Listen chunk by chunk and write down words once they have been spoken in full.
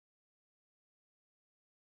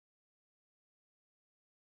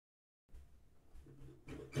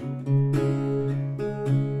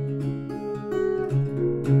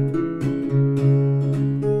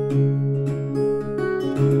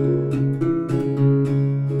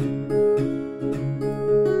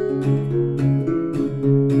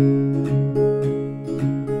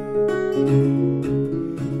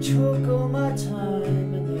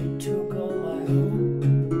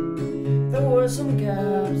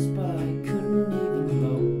was, but I couldn't even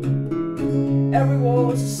blow. Every word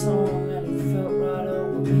was a song and it felt right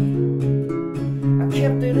over me. I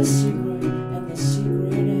kept it a secret, and the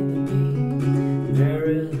secret ain't the me. There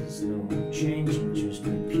is no changing, just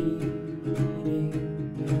repeating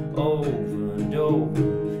over and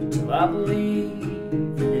over till I believe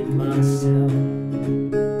in it myself.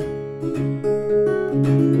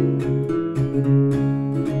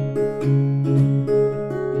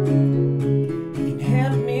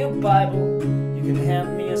 Bible, you can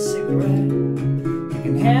hand me a cigarette, you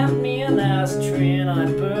can hand me an ashtray and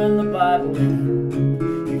I'd burn the Bible in.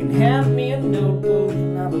 You can hand me a notebook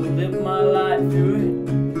and I will live my life through it.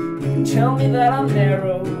 You can tell me that I'm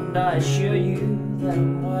narrow and I assure you that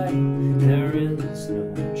I'm wide. There is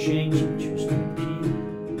no changing, just repeating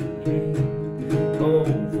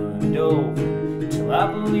over and over till I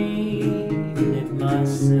believe in it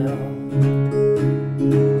myself.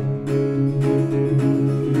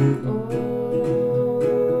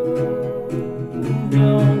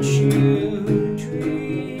 Don't you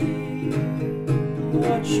dream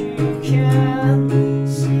what you can't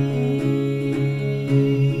see?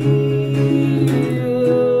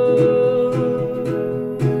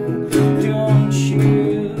 Don't you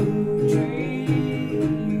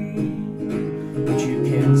dream what you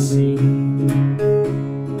can't see?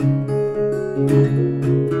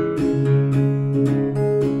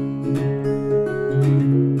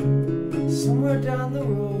 Somewhere down the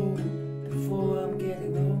road, before I'm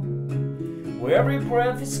getting old, where every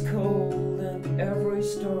breath is cold and every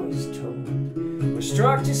story's told, we're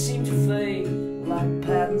struck to seem to fade like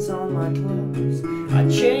patterns on my clothes. I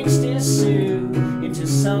changed this suit into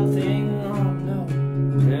something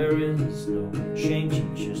unknown. There is no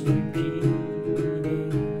changing, just repeating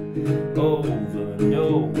over and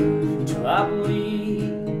over till I believe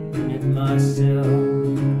in it myself.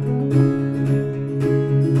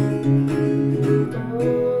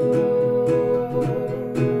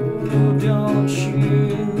 Don't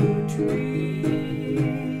you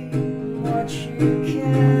dream what you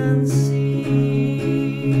can see?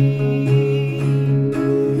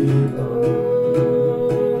 Oh,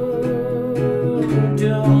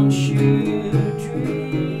 don't you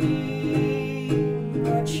dream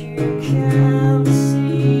what you can see?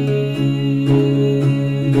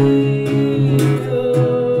 Oh,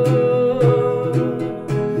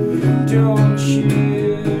 don't you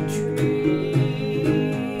dream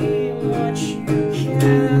what you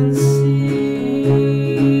can see?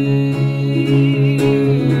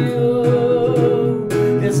 Oh,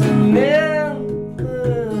 there's an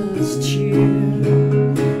endless cheer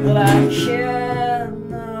that I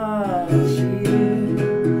cannot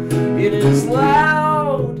hear. It is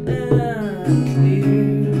loud and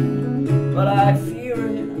clear, but I feel